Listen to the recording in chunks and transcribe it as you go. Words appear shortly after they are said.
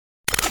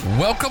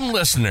Welcome,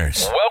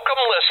 listeners.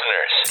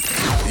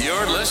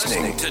 You're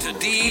listening to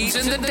Deeds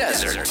in the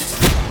Desert,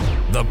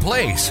 the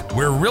place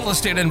where real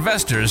estate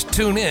investors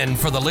tune in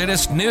for the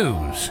latest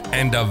news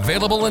and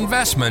available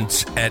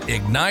investments at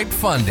Ignite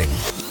Funding.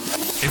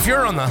 If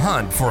you're on the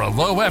hunt for a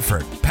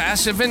low-effort,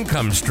 passive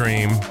income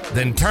stream,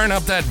 then turn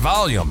up that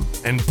volume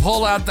and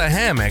pull out the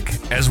hammock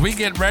as we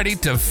get ready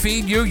to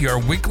feed you your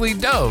weekly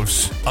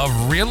dose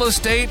of real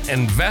estate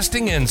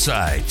investing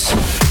insights.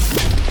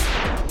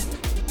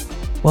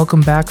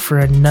 Welcome back for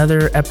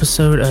another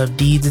episode of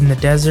Deeds in the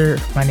Desert.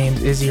 My name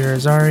is Izzy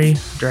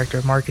Razari, Director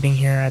of Marketing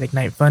here at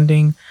Ignite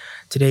Funding.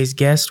 Today's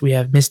guest, we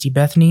have Misty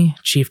Bethany,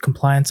 Chief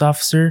Compliance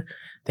Officer.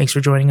 Thanks for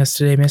joining us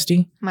today,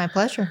 Misty. My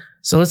pleasure.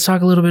 So let's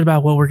talk a little bit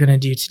about what we're going to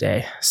do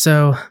today.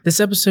 So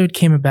this episode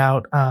came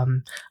about,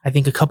 I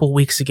think a couple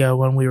weeks ago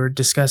when we were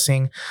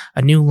discussing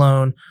a new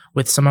loan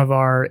with some of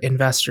our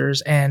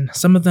investors, and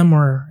some of them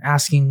were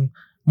asking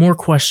more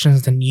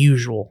questions than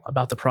usual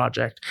about the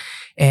project.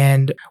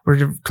 And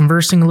we're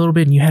conversing a little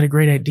bit, and you had a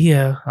great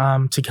idea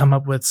to come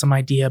up with some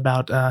idea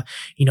about,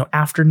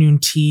 afternoon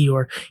tea,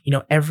 or,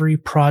 every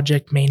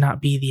project may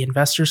not be the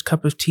investor's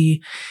cup of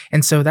tea.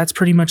 And so that's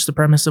pretty much the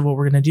premise of what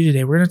we're going to do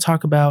today. We're going to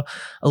talk about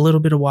a little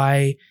bit of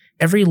why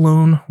every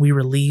loan we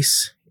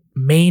release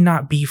may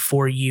not be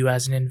for you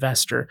as an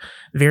investor,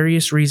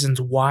 various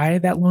reasons why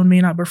that loan may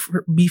not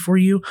be for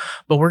you,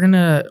 but we're going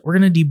to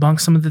debunk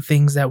some of the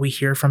things that we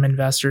hear from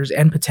investors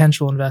and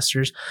potential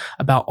investors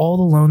about all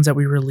the loans that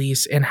we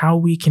release, and how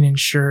we can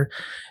ensure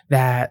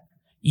that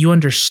you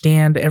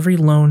understand every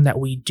loan that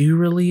we do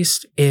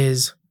release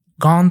is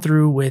gone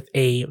through with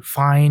a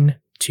fine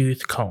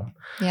tooth comb.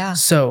 Yeah.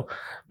 So,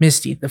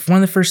 Misty,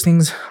 one of the first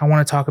things I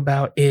want to talk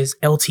about is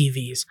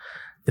LTVs.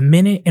 The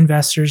minute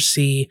investors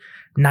see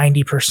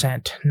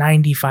 90%,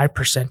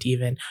 95%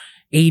 even,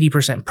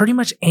 80%, pretty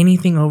much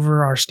anything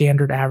over our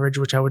standard average,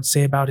 which I would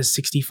say about is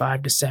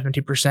 65 to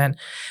 70%,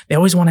 they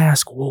always want to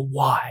ask, well,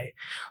 why?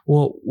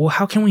 Well,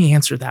 how can we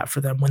answer that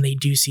for them when they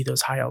do see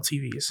those high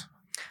LTVs?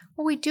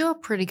 Well, we do a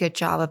pretty good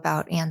job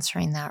about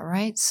answering that,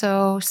 right?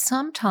 So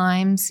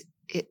sometimes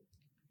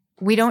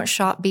we don't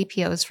shop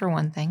BPOs for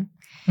one thing.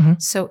 Mm-hmm.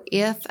 So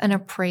if an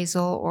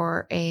appraisal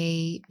or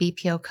a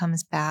BPO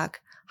comes back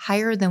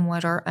higher than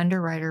what our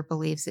underwriter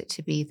believes it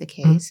to be the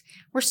case,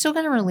 we're still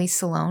going to release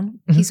the loan.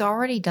 Mm-hmm. He's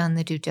already done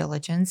the due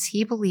diligence.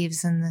 He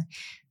believes in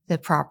the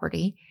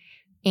property.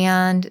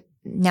 And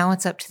now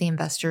it's up to the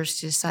investors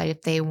to decide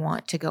if they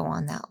want to go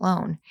on that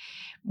loan.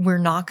 We're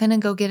not going to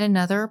go get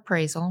another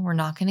appraisal. We're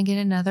not going to get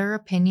another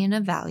opinion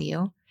of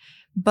value,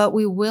 but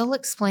we will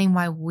explain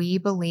why we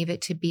believe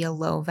it to be a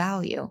low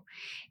value.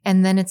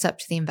 And then it's up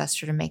to the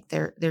investor to make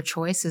their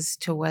choice as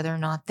to whether or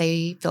not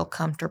they feel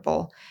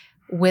comfortable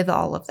with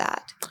all of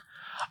that.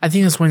 I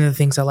think that's one of the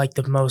things I like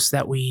the most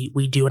that we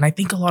do. And I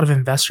think a lot of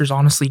investors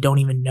honestly don't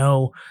even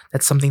know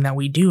that's something that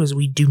we do, is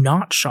we do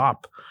not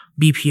shop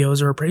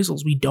BPOs or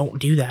appraisals. We don't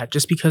do that.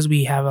 Just because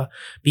we have a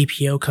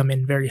BPO come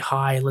in very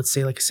high, let's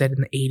say, like I said, in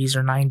the 80s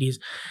or 90s,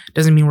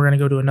 doesn't mean we're going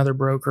to go to another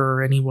broker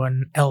or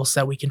anyone else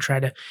that we can try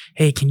to,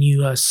 hey, can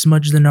you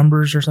smudge the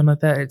numbers or something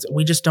like that?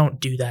 We just don't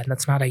do that. And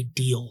that's not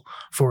ideal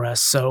for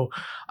us. So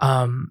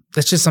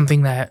that's just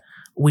something that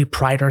we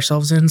pride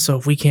ourselves in. So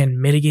if we can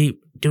mitigate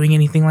doing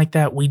anything like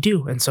that, we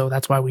do. And so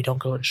that's why we don't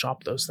go and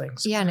shop those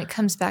things. Yeah. And it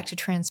comes back to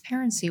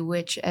transparency,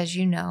 which, as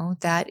you know,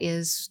 that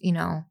is,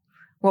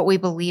 what we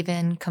believe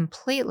in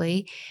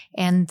completely.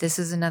 And this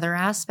is another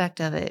aspect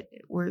of it.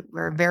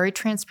 We're very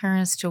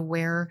transparent as to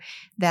where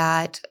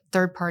that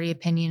third-party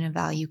opinion of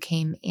value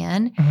came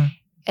in, mm-hmm.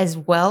 as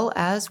well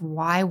as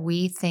why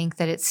we think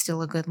that it's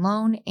still a good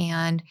loan.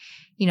 And,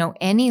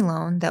 any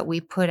loan that we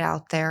put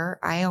out there,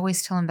 I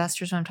always tell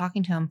investors when I'm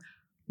talking to them,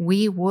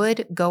 we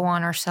would go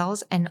on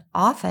ourselves, and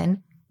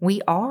often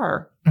we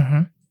are.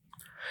 Mm-hmm.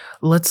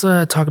 Let's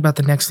talk about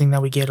the next thing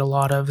that we get a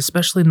lot of,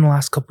 especially in the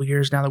last couple of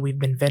years now that we've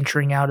been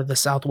venturing out of the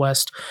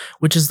Southwest,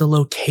 which is the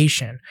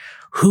location.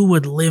 Who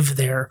would live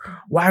there?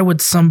 Why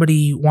would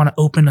somebody want to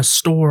open a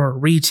store or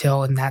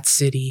retail in that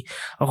city?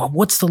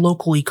 What's the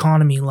local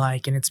economy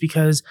like? And it's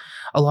because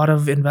a lot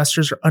of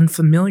investors are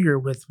unfamiliar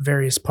with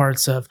various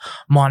parts of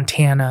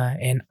Montana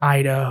and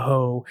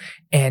Idaho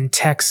and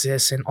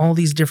Texas and all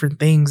these different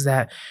things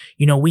that,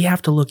 we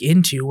have to look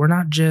into. We're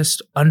not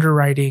just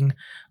underwriting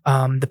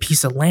the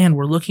piece of land.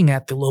 We're looking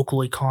at the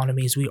local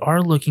economies. We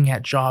are looking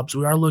at jobs.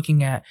 We are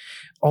looking at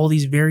all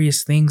these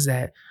various things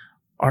that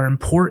are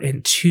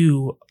important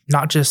to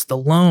not just the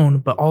loan,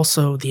 but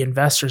also the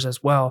investors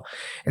as well.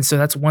 And so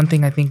that's one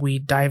thing I think we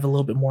dive a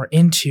little bit more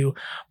into.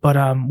 But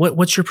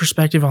what's your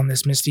perspective on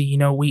this, Misty?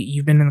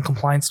 You've been in the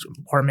compliance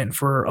department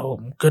for a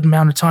good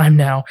amount of time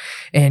now,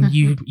 and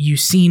Mm-hmm. you've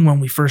seen when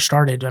we first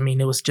started. I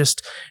mean, it was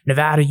just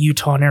Nevada,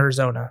 Utah, and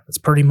Arizona. That's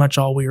pretty much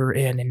all we were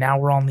in, and now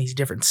we're on these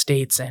different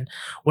states. And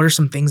what are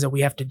some things that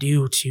we have to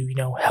do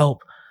to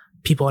help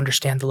people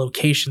understand the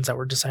locations that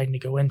we're deciding to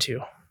go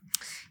into?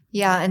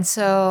 Yeah. And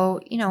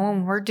so, when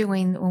we were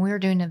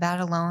doing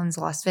Nevada loans,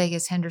 Las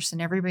Vegas, Henderson,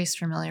 everybody's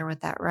familiar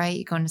with that, right?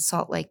 You go into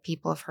Salt Lake,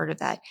 people have heard of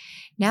that.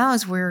 Now,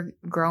 as we're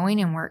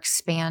growing and we're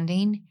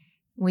expanding,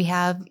 we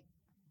have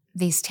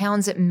these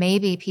towns that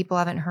maybe people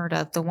haven't heard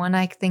of. The one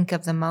I think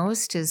of the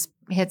most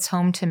hits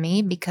home to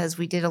me because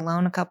we did a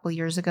loan a couple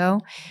years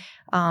ago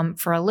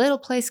for a little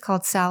place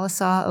called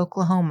Sallisaw,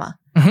 Oklahoma.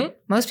 Mm-hmm.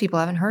 Most people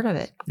haven't heard of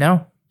it.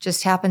 No.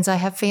 Just happens I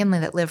have family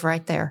that live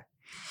right there.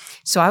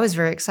 So I was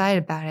very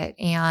excited about it.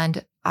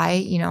 And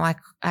I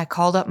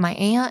called up my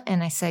aunt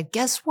and I said,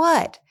 guess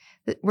what?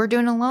 We're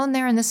doing a loan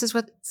there and this is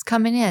what's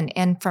coming in.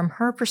 And from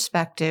her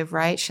perspective,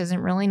 right, she doesn't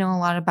really know a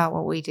lot about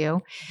what we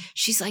do.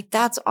 She's like,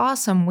 that's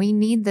awesome. We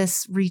need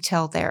this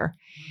retail there.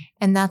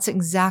 And that's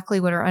exactly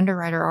what our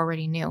underwriter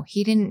already knew.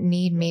 He didn't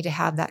need me to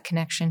have that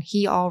connection.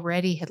 He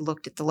already had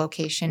looked at the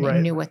location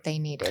and knew what they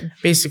needed.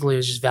 Basically, it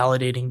was just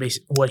validating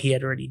what he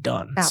had already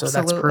done. Absolutely.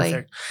 So that's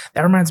perfect.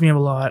 That reminds me of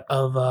a lot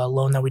of a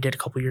loan that we did a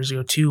couple years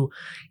ago too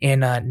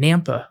in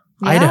Nampa.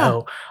 Yeah.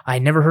 Idaho. I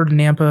never heard of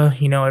Nampa.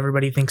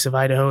 Everybody thinks of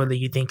Idaho, that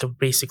you think of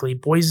basically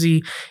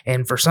Boise.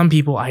 And for some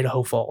people,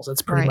 Idaho Falls.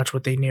 That's pretty much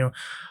what they knew.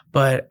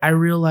 But I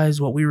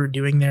realized what we were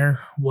doing there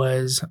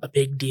was a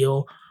big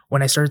deal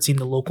when I started seeing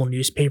the local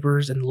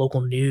newspapers and local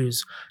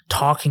news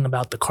talking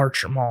about the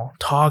Karcher Mall,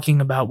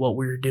 talking about what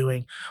we were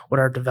doing, what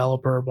our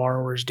developer or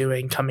borrowers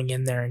doing, coming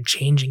in there and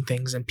changing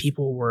things. And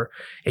people were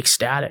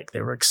ecstatic.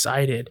 They were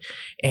excited.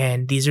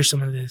 And these are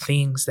some of the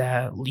things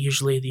that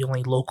usually the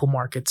only local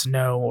markets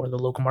know or the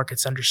local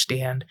markets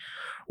understand.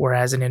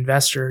 Whereas an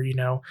investor,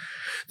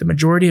 the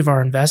majority of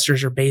our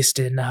investors are based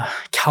in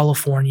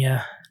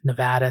California,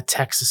 Nevada,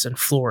 Texas, and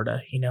Florida,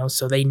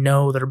 so they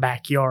know their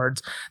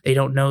backyards. They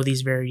don't know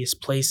these various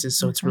places,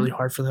 so it's really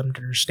hard for them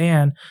to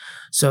understand.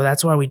 So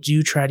that's why we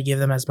do try to give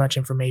them as much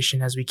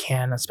information as we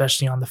can,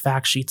 especially on the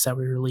fact sheets that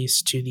we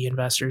release to the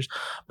investors.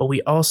 But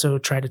we also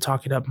try to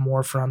talk it up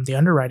more from the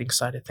underwriting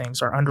side of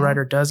things. Our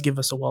underwriter does give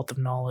us a wealth of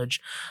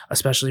knowledge,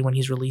 especially when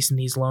he's releasing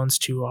these loans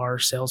to our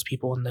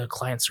salespeople and the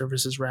client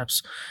services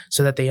reps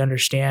so that they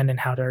understand and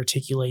how to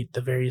articulate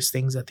the various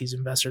things that these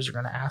investors are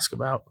going to ask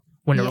about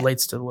when it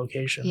relates to the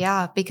location.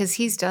 Yeah, because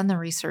he's done the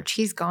research.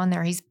 He's gone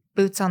there. He's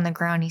boots on the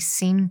ground. He's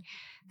seen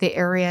the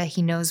area.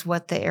 He knows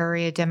what the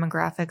area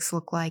demographics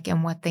look like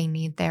and what they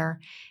need there.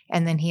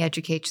 And then he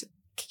educates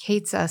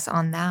us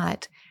on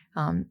that.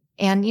 And,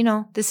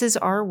 this is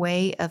our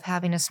way of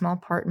having a small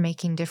part in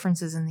making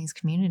differences in these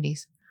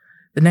communities.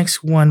 The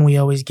next one we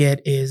always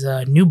get is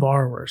new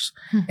borrowers.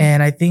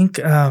 And I think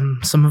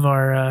some of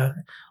our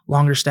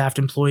longer staffed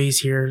employees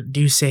here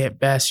do say it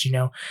best,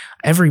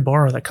 every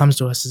borrower that comes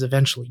to us is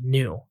eventually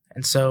new.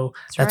 And so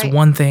that's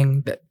one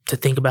thing that to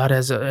think about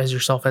as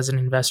yourself as an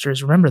investor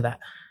is remember that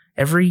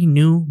every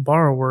new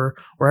borrower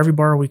or every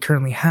borrower we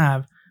currently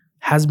have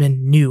has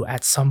been new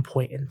at some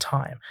point in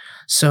time.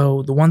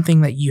 So the one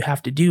thing that you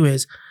have to do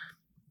is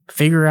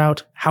figure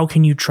out how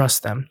can you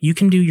trust them. You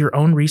can do your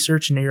own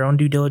research and your own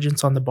due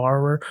diligence on the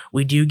borrower.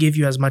 We do give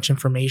you as much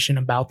information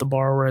about the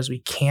borrower as we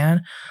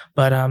can,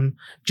 but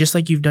just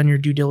like you've done your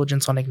due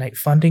diligence on Ignite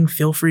Funding,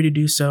 feel free to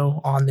do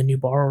so on the new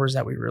borrowers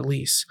that we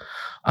release.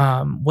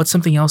 What's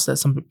something else that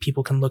some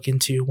people can look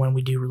into when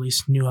we do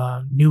release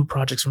new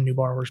projects from new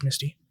borrowers,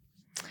 Misty?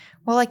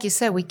 Well, like you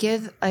said, we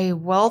give a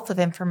wealth of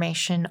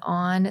information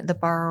on the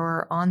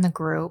borrower, on the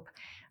group.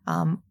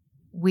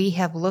 We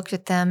have looked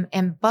at them,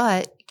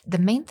 but the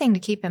main thing to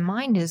keep in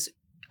mind is,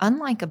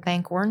 unlike a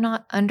bank, we're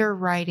not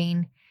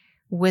underwriting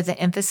with an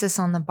emphasis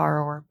on the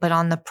borrower, but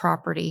on the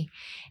property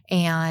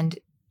and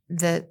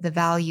the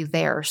value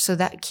there. So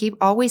that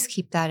always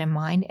keep that in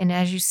mind. And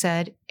as you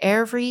said,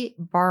 every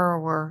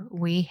borrower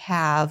we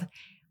have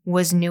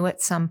was new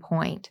at some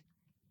point.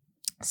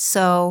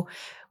 So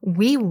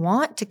we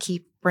want to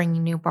keep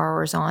bringing new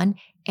borrowers on,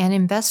 and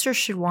investors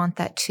should want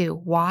that too.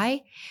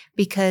 Why?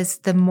 Because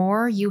the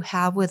more you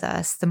have with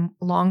us, the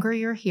longer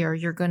you're here,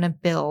 you're going to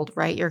build,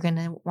 right? You're going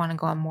to want to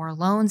go on more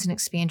loans and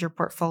expand your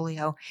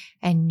portfolio,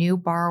 and new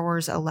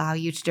borrowers allow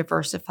you to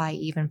diversify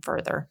even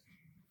further.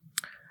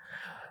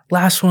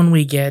 Last one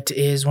we get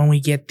is when we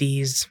get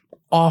these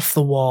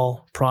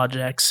off-the-wall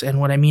projects. And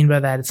what I mean by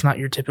that, it's not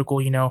your typical,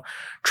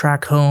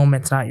 track home.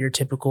 It's not your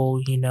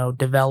typical,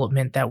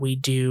 development that we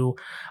do,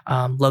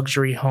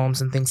 luxury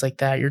homes and things like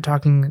that. You're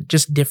talking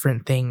just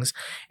different things.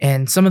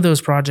 And some of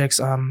those projects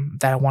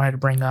that I wanted to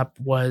bring up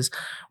was,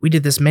 we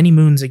did this many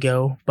moons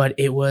ago, but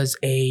it was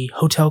a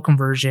hotel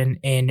conversion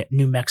in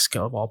New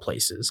Mexico, of all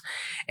places.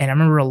 And I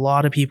remember a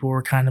lot of people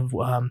were kind of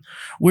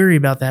weary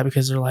about that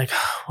because they're like,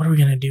 what are we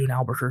going to do in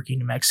Albuquerque,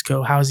 New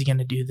Mexico? How is he going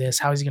to do this?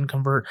 How is he going to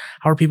convert?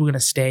 How are people going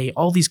to stay?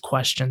 All these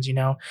questions,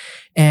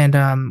 and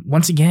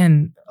once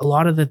again, a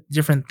lot of the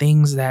different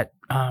things that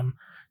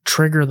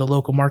trigger the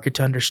local market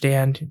to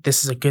understand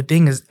this is a good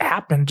thing has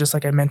happened. Just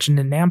like I mentioned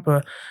in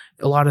Nampa,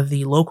 a lot of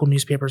the local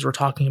newspapers were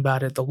talking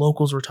about it. The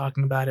locals were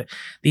talking about it.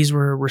 These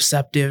were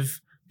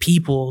receptive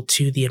people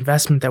to the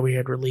investment that we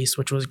had released,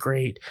 which was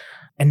great.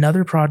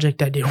 another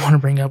project I did want to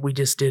bring up, we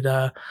just did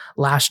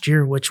last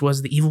year, which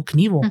was the Evel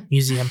Knievel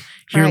Museum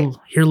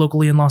here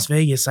locally in Las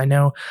Vegas. I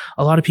know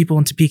a lot of people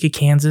in Topeka,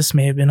 Kansas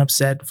may have been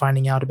upset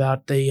finding out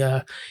about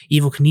the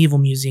Evel Knievel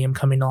Museum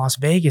coming to Las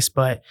Vegas,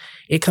 but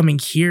it coming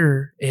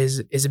here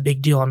is a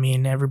big deal. I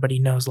mean, everybody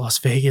knows Las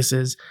Vegas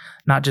is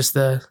not just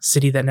the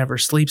city that never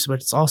sleeps,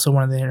 but it's also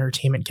one of the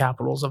entertainment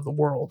capitals of the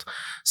world.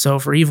 So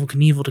for Evel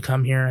Knievel to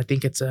come here, I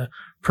think it's a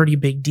pretty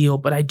big deal.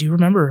 But I do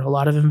remember a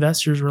lot of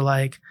investors were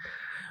like,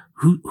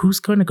 who's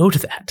going to go to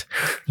that?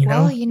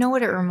 Well, you know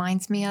what it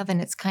reminds me of,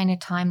 and it's kind of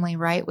timely,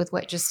 right, with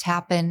what just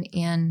happened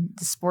in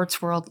the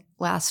sports world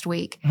last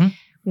week. Mm-hmm.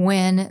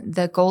 When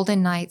the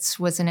Golden Knights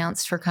was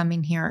announced for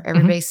coming here,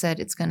 everybody said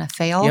it's going to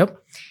fail. Yep.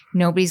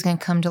 Nobody's going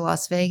to come to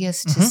Las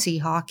Vegas to see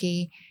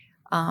hockey.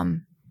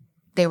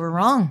 They were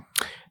wrong.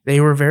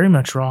 They were very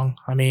much wrong.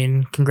 I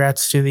mean,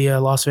 congrats to the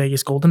Las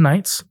Vegas Golden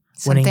Knights.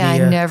 Something I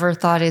never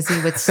thought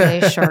Izzy would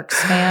say,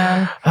 Sharks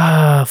fan.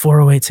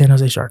 408 San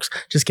Jose Sharks.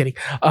 Just kidding.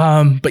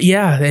 But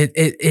yeah,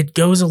 it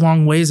goes a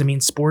long ways. I mean,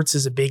 sports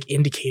is a big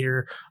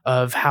indicator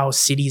of how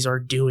cities are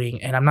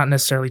doing. And I'm not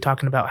necessarily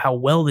talking about how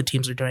well the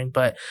teams are doing,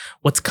 but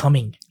what's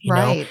coming, you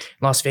know?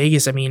 Las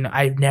Vegas, I mean,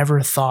 I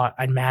never thought,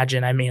 I've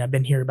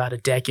been here about a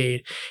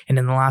decade. And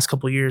in the last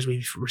couple of years,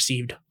 we've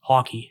received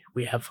hockey.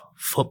 We have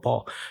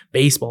football.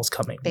 Baseball's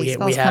coming. We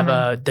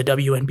have the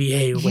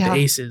WNBA with the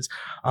Aces.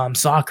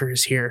 Soccer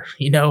is here.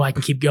 You know, I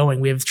can keep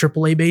going. We have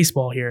AAA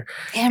baseball here.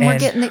 And we're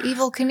getting the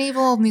Evel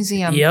Knievel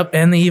Museum. Yep,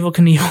 and the Evel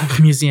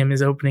Knievel Museum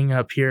is opening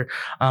up here.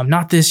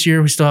 Not this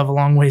year. We still have a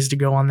long ways to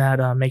go on that.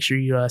 Make sure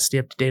you stay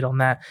up to date on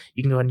that.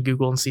 You can go ahead and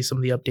Google and see some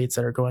of the updates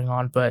that are going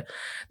on. But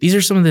these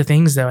are some of the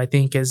things that I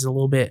think is a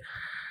little bit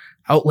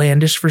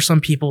outlandish for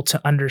some people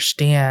to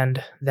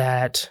understand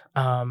that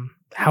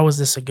how is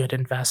this a good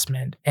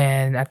investment?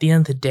 And at the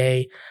end of the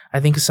day, I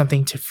think it's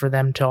something for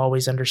them to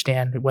always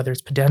understand, whether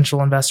it's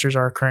potential investors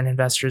or current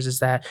investors, is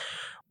that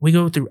we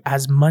go through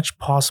as much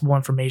possible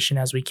information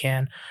as we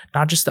can,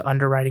 not just the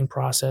underwriting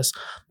process,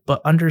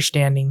 but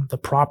understanding the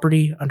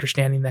property,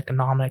 understanding the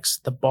economics,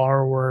 the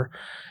borrower,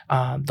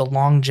 the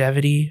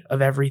longevity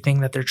of everything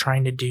that they're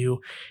trying to do.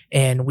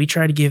 And we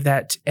try to give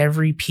that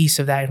every piece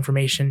of that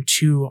information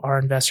to our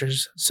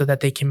investors so that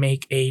they can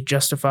make a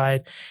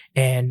justified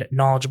and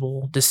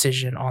knowledgeable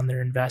decision on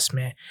their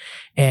investment.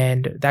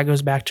 And that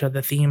goes back to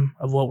the theme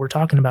of what we're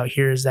talking about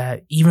here, is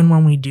that even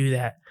when we do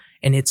that,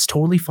 and it's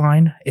totally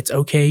fine. It's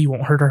okay. You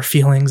won't hurt our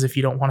feelings if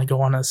you don't want to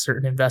go on a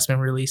certain investment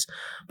release.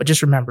 But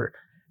just remember,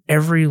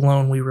 every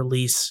loan we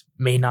release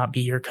may not be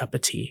your cup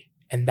of tea,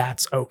 and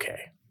that's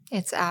okay.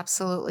 It's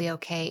absolutely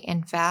okay.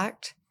 In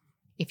fact,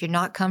 if you're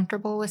not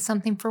comfortable with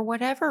something for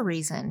whatever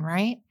reason,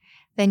 right,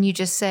 then you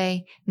just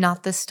say,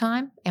 not this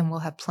time, and we'll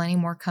have plenty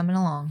more coming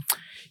along.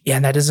 Yeah,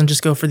 and that doesn't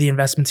just go for the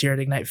investments here at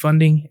Ignite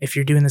Funding. If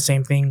you're doing the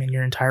same thing in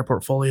your entire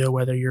portfolio,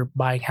 whether you're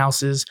buying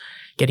houses,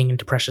 getting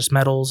into precious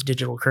metals,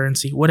 digital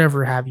currency,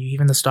 whatever have you,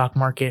 even the stock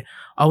market,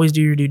 always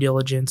do your due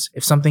diligence.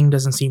 If something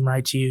doesn't seem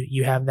right to you,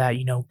 you have that,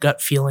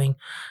 gut feeling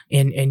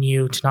in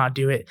you to not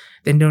do it,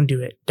 then don't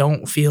do it.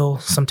 Don't feel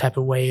some type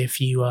of way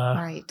if you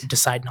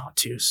decide not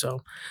to.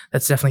 So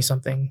that's definitely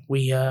something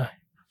we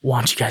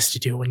want you guys to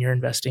do when you're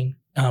investing,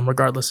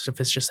 regardless if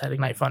it's just at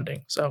Ignite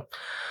Funding. So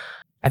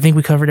I think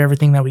we covered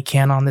everything that we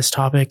can on this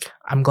topic.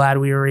 I'm glad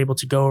we were able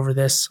to go over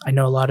this. I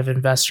know a lot of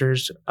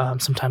investors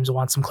sometimes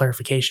want some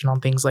clarification on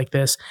things like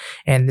this.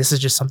 And this is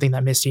just something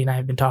that Misty and I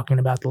have been talking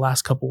about the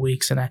last couple of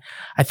weeks. And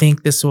I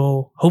think this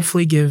will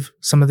hopefully give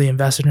some of the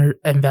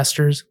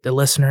investors, the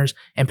listeners,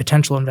 and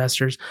potential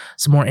investors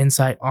some more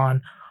insight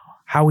on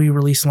how we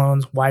release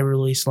loans, why we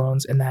release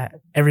loans, and that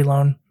every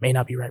loan may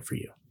not be right for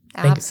you.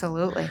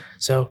 Absolutely.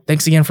 So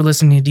thanks again for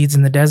listening to Deeds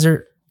in the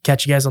Desert.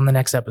 Catch you guys on the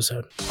next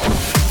episode.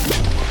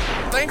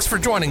 Thanks for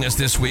joining us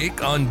this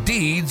week on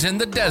Deeds in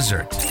the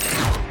Desert,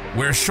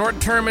 where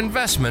short-term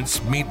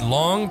investments meet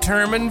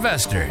long-term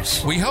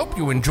investors. We hope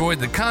you enjoyed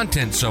the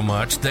content so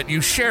much that you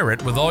share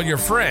it with all your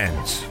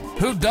friends.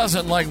 Who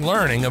doesn't like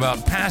learning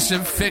about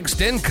passive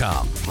fixed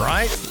income,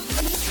 right?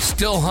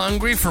 Still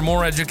hungry for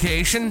more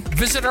education?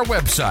 Visit our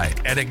website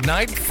at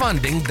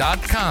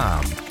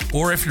ignitefunding.com.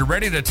 Or if you're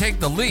ready to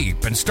take the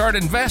leap and start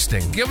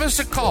investing, give us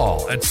a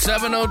call at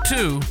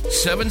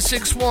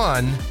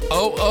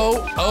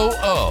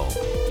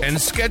 702-761-0000 and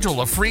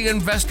schedule a free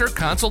investor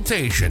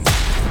consultation.